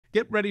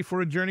Get ready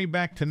for a journey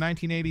back to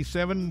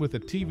 1987 with a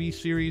TV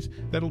series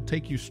that'll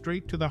take you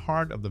straight to the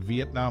heart of the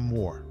Vietnam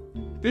War.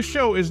 This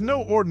show is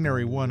no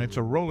ordinary one. It's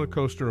a roller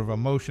coaster of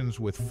emotions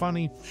with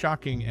funny,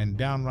 shocking, and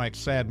downright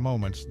sad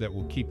moments that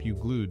will keep you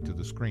glued to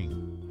the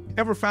screen.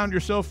 Ever found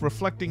yourself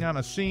reflecting on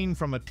a scene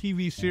from a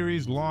TV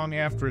series long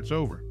after it's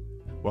over?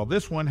 Well,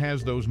 this one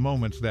has those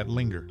moments that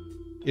linger.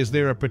 Is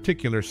there a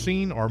particular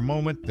scene or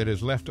moment that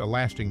has left a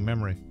lasting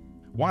memory?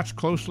 Watch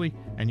closely,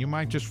 and you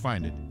might just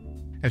find it.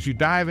 As you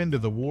dive into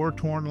the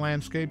war-torn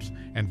landscapes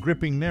and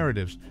gripping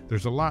narratives,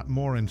 there's a lot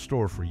more in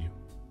store for you.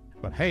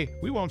 But hey,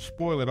 we won't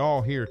spoil it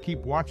all here.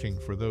 Keep watching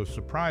for those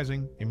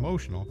surprising,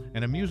 emotional,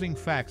 and amusing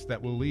facts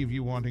that will leave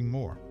you wanting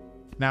more.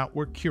 Now,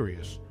 we're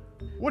curious.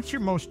 What's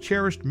your most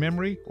cherished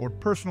memory or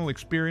personal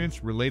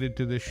experience related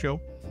to this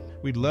show?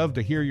 We'd love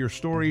to hear your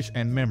stories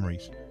and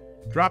memories.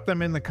 Drop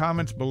them in the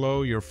comments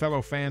below. Your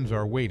fellow fans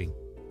are waiting.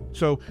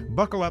 So,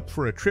 buckle up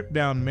for a trip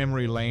down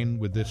memory lane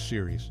with this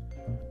series.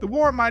 The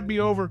war might be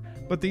over,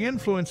 but the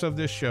influence of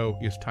this show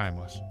is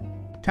timeless.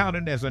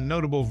 Touted as a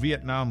notable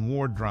Vietnam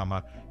War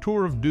drama,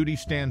 Tour of Duty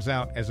stands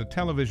out as a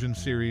television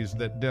series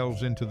that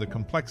delves into the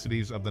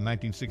complexities of the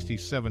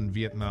 1967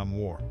 Vietnam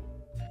War.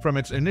 From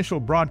its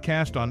initial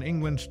broadcast on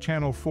England's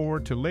Channel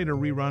 4 to later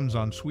reruns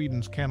on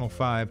Sweden's Channel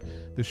 5,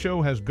 the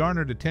show has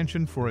garnered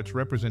attention for its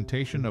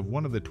representation of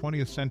one of the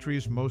 20th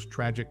century's most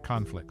tragic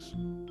conflicts.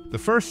 The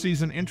first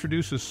season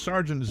introduces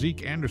Sergeant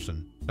Zeke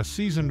Anderson, a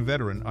seasoned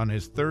veteran on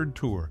his third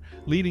tour,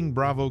 leading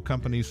Bravo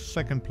Company's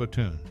 2nd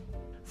Platoon.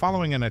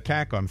 Following an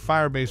attack on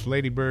Firebase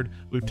Ladybird,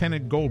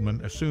 Lieutenant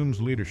Goldman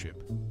assumes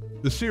leadership.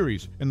 The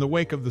series, in the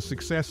wake of the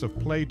success of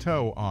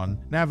Plateau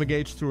on,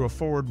 navigates through a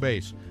forward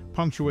base,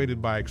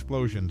 punctuated by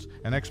explosions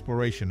and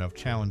exploration of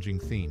challenging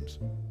themes.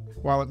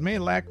 While it may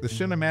lack the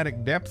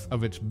cinematic depth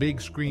of its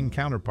big-screen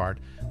counterpart,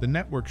 the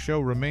network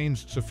show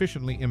remains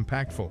sufficiently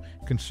impactful,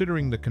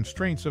 considering the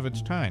constraints of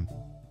its time.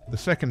 The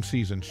second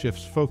season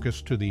shifts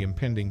focus to the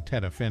impending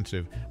Tet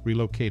Offensive,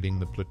 relocating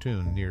the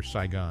platoon near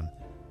Saigon.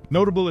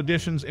 Notable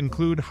additions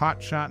include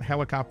hotshot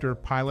helicopter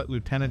pilot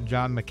Lieutenant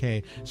John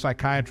McKay,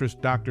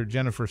 psychiatrist Dr.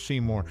 Jennifer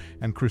Seymour,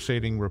 and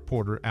crusading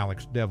reporter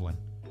Alex Devlin.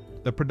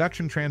 The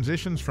production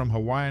transitions from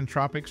Hawaiian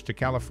tropics to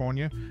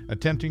California,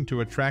 attempting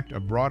to attract a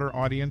broader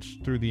audience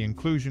through the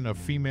inclusion of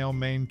female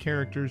main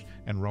characters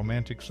and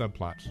romantic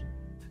subplots.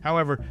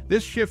 However,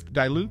 this shift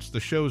dilutes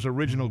the show's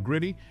original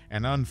gritty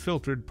and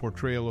unfiltered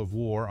portrayal of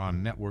war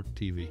on network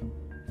TV.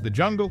 The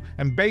jungle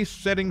and base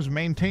settings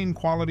maintain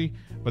quality,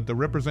 but the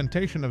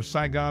representation of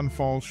Saigon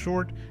falls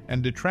short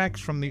and detracts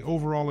from the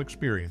overall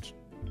experience.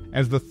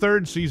 As the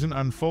third season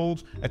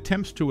unfolds,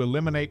 attempts to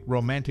eliminate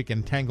romantic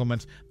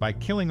entanglements by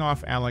killing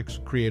off Alex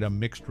create a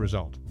mixed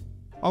result.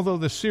 Although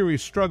the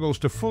series struggles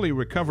to fully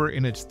recover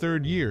in its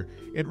third year,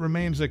 it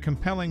remains a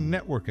compelling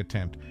network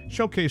attempt,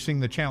 showcasing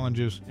the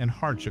challenges and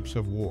hardships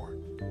of war.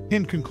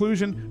 In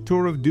conclusion,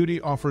 Tour of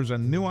Duty offers a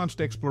nuanced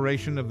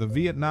exploration of the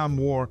Vietnam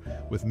War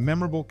with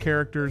memorable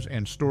characters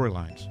and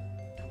storylines.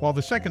 While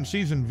the second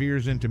season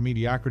veers into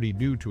mediocrity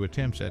due to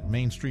attempts at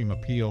mainstream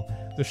appeal,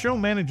 the show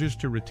manages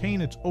to retain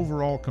its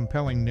overall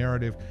compelling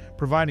narrative,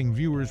 providing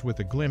viewers with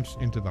a glimpse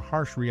into the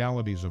harsh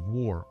realities of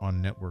war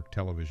on network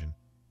television.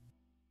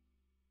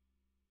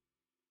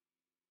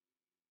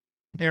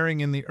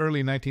 Airing in the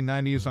early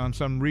 1990s on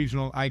some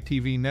regional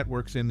ITV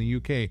networks in the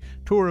UK,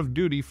 Tour of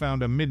Duty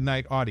found a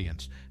midnight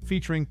audience,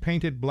 featuring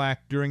Painted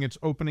Black during its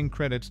opening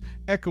credits,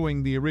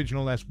 echoing the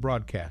original S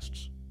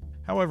broadcasts.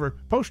 However,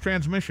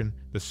 post-transmission,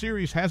 the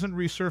series hasn't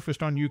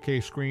resurfaced on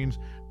UK screens,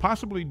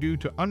 possibly due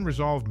to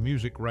unresolved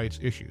music rights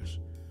issues.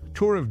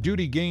 Tour of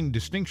Duty gained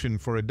distinction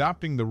for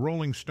adopting the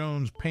Rolling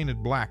Stones'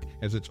 Painted Black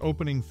as its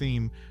opening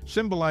theme,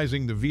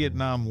 symbolizing the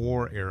Vietnam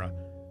War era.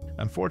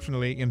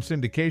 Unfortunately, in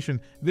syndication,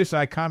 this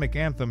iconic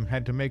anthem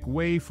had to make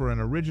way for an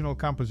original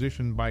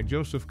composition by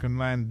Joseph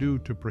Conlan due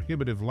to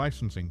prohibitive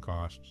licensing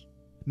costs.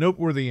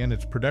 Noteworthy in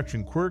its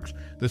production quirks,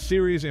 the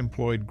series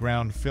employed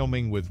ground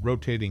filming with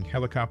rotating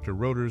helicopter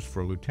rotors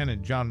for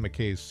Lieutenant John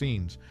McKay's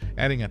scenes,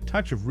 adding a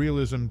touch of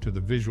realism to the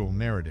visual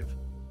narrative.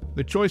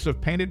 The choice of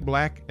Painted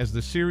Black as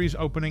the series'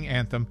 opening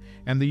anthem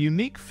and the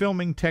unique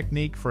filming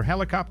technique for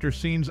helicopter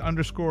scenes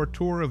underscore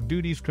Tour of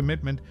Duty's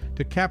commitment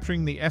to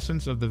capturing the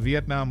essence of the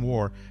Vietnam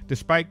War,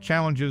 despite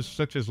challenges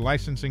such as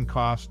licensing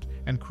cost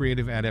and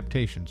creative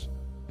adaptations.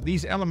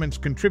 These elements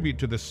contribute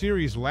to the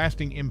series'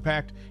 lasting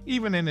impact,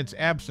 even in its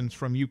absence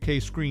from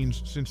UK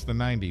screens since the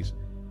 90s.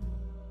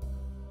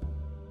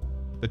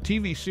 The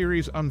TV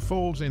series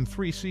unfolds in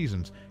 3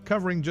 seasons,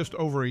 covering just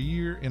over a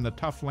year in the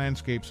tough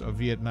landscapes of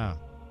Vietnam.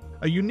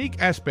 A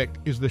unique aspect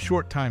is the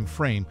short time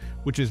frame,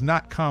 which is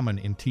not common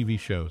in TV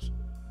shows.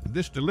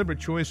 This deliberate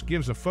choice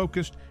gives a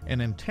focused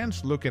and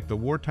intense look at the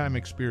wartime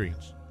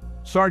experience.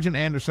 Sergeant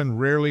Anderson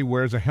rarely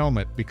wears a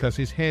helmet because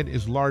his head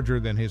is larger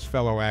than his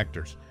fellow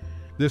actors.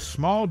 This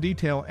small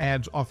detail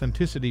adds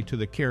authenticity to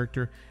the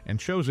character and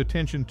shows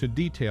attention to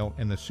detail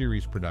in the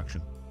series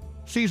production.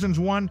 Seasons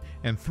 1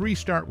 and 3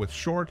 start with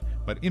short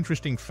but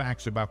interesting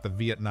facts about the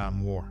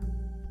Vietnam War.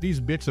 These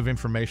bits of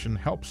information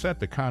help set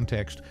the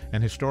context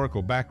and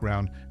historical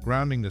background,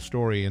 grounding the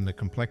story in the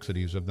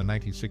complexities of the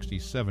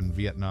 1967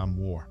 Vietnam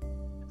War.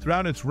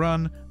 Throughout its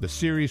run, the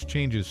series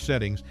changes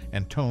settings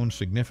and tone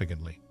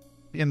significantly.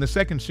 In the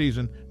second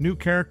season, new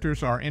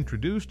characters are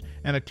introduced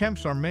and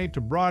attempts are made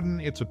to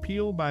broaden its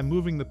appeal by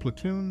moving the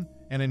platoon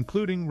and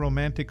including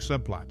romantic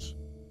subplots.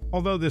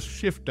 Although this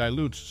shift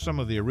dilutes some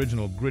of the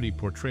original gritty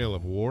portrayal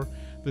of war,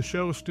 the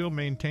show still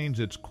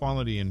maintains its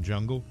quality in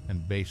jungle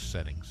and base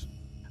settings.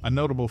 A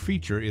notable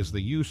feature is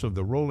the use of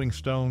the Rolling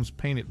Stones'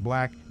 Paint It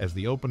Black as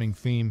the opening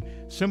theme,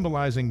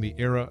 symbolizing the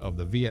era of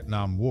the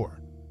Vietnam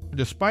War.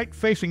 Despite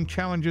facing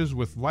challenges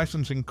with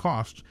licensing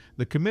costs,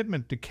 the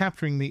commitment to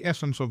capturing the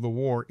essence of the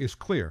war is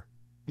clear.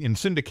 In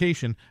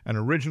syndication, an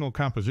original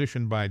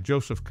composition by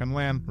Joseph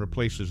Conlan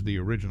replaces the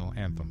original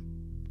anthem.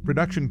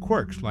 Production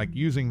quirks like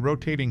using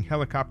rotating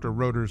helicopter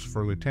rotors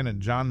for Lieutenant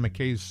John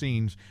McKay's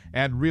scenes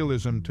add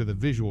realism to the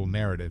visual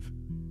narrative.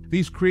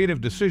 These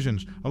creative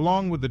decisions,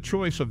 along with the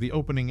choice of the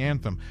opening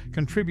anthem,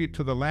 contribute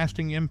to the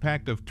lasting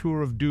impact of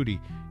Tour of Duty,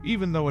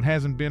 even though it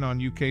hasn't been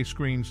on UK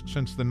screens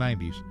since the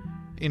 90s.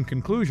 In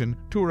conclusion,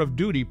 Tour of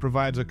Duty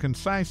provides a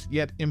concise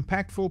yet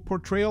impactful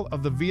portrayal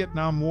of the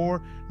Vietnam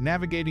War,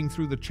 navigating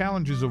through the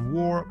challenges of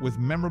war with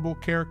memorable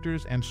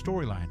characters and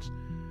storylines.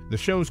 The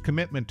show's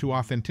commitment to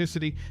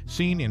authenticity,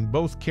 seen in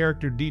both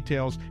character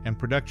details and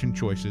production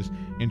choices,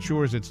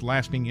 ensures its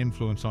lasting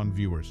influence on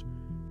viewers.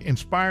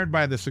 Inspired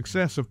by the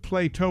success of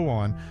Play To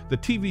On, the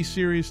TV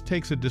series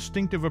takes a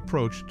distinctive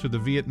approach to the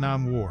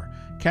Vietnam War,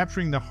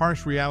 capturing the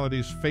harsh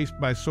realities faced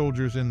by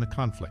soldiers in the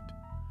conflict.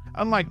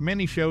 Unlike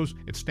many shows,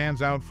 it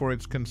stands out for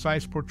its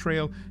concise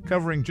portrayal,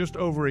 covering just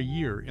over a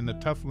year in the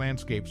tough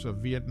landscapes of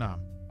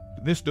Vietnam.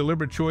 This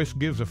deliberate choice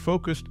gives a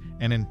focused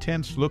and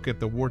intense look at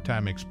the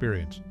wartime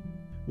experience.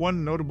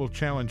 One notable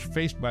challenge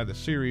faced by the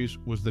series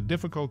was the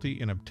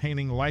difficulty in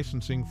obtaining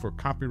licensing for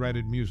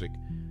copyrighted music.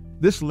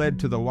 This led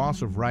to the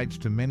loss of rights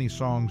to many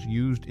songs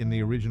used in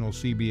the original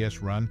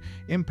CBS run,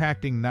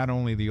 impacting not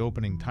only the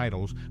opening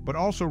titles, but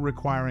also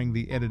requiring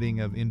the editing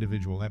of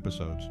individual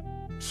episodes.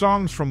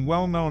 Songs from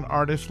well-known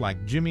artists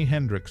like Jimi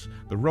Hendrix,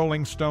 the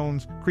Rolling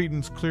Stones,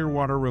 Creedence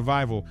Clearwater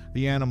Revival,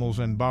 The Animals,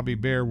 and Bobby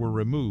Bare were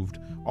removed,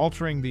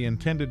 altering the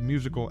intended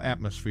musical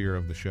atmosphere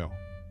of the show.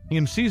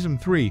 In Season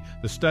 3,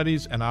 the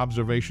Studies and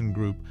Observation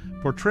Group,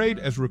 portrayed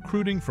as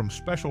recruiting from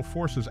Special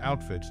Forces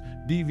outfits,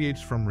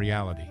 deviates from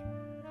reality.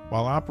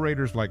 While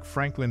operators like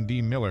Franklin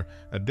D. Miller,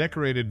 a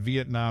decorated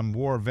Vietnam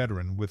War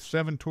veteran with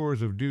 7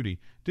 tours of duty,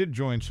 did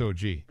join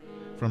SOG.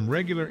 From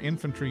regular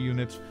infantry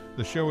units,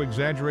 the show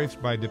exaggerates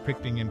by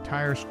depicting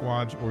entire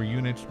squads or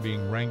units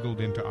being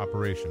wrangled into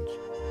operations.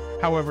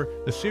 However,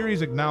 the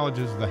series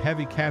acknowledges the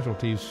heavy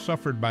casualties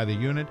suffered by the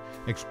unit,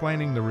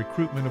 explaining the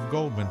recruitment of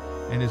Goldman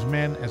and his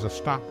men as a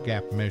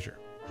stopgap measure.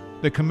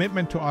 The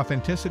commitment to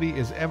authenticity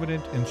is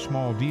evident in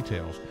small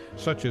details,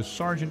 such as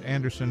Sergeant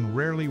Anderson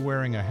rarely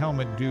wearing a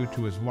helmet due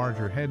to his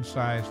larger head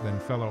size than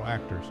fellow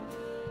actors.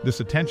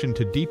 This attention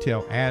to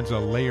detail adds a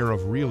layer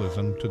of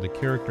realism to the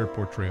character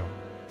portrayal.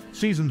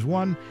 Seasons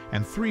 1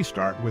 and 3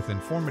 start with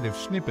informative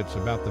snippets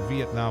about the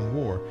Vietnam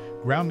War,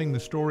 grounding the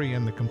story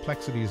in the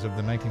complexities of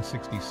the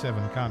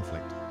 1967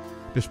 conflict.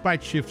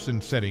 Despite shifts in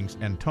settings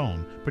and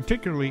tone,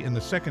 particularly in the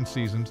second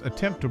season's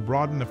attempt to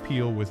broaden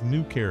appeal with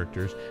new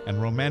characters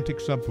and romantic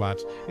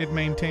subplots, it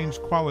maintains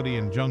quality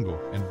in jungle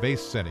and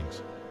base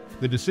settings.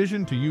 The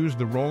decision to use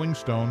the Rolling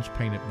Stones'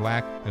 Paint It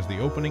Black as the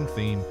opening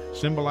theme,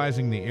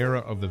 symbolizing the era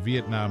of the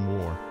Vietnam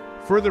War,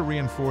 further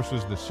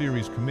reinforces the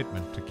series'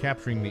 commitment to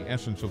capturing the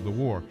essence of the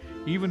war,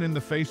 even in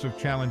the face of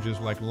challenges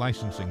like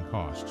licensing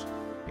costs.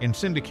 In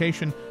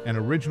syndication, an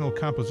original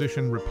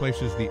composition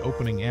replaces the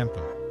opening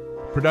anthem.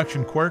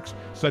 Production quirks,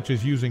 such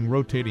as using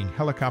rotating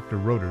helicopter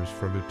rotors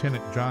for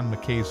Lieutenant John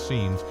McKay's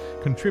scenes,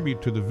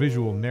 contribute to the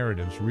visual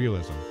narrative's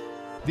realism.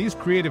 These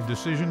creative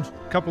decisions,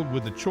 coupled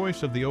with the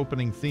choice of the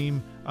opening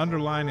theme,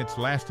 underline its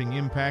lasting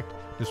impact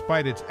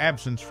despite its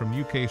absence from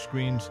UK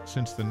screens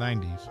since the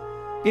 90s.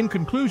 In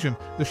conclusion,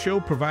 the show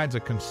provides a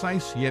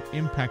concise yet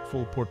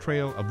impactful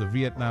portrayal of the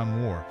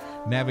Vietnam War,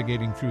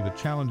 navigating through the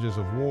challenges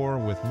of war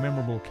with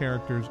memorable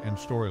characters and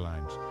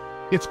storylines.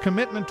 Its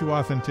commitment to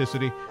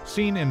authenticity,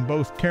 seen in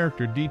both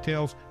character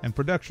details and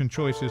production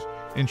choices,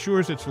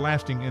 ensures its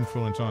lasting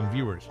influence on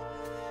viewers.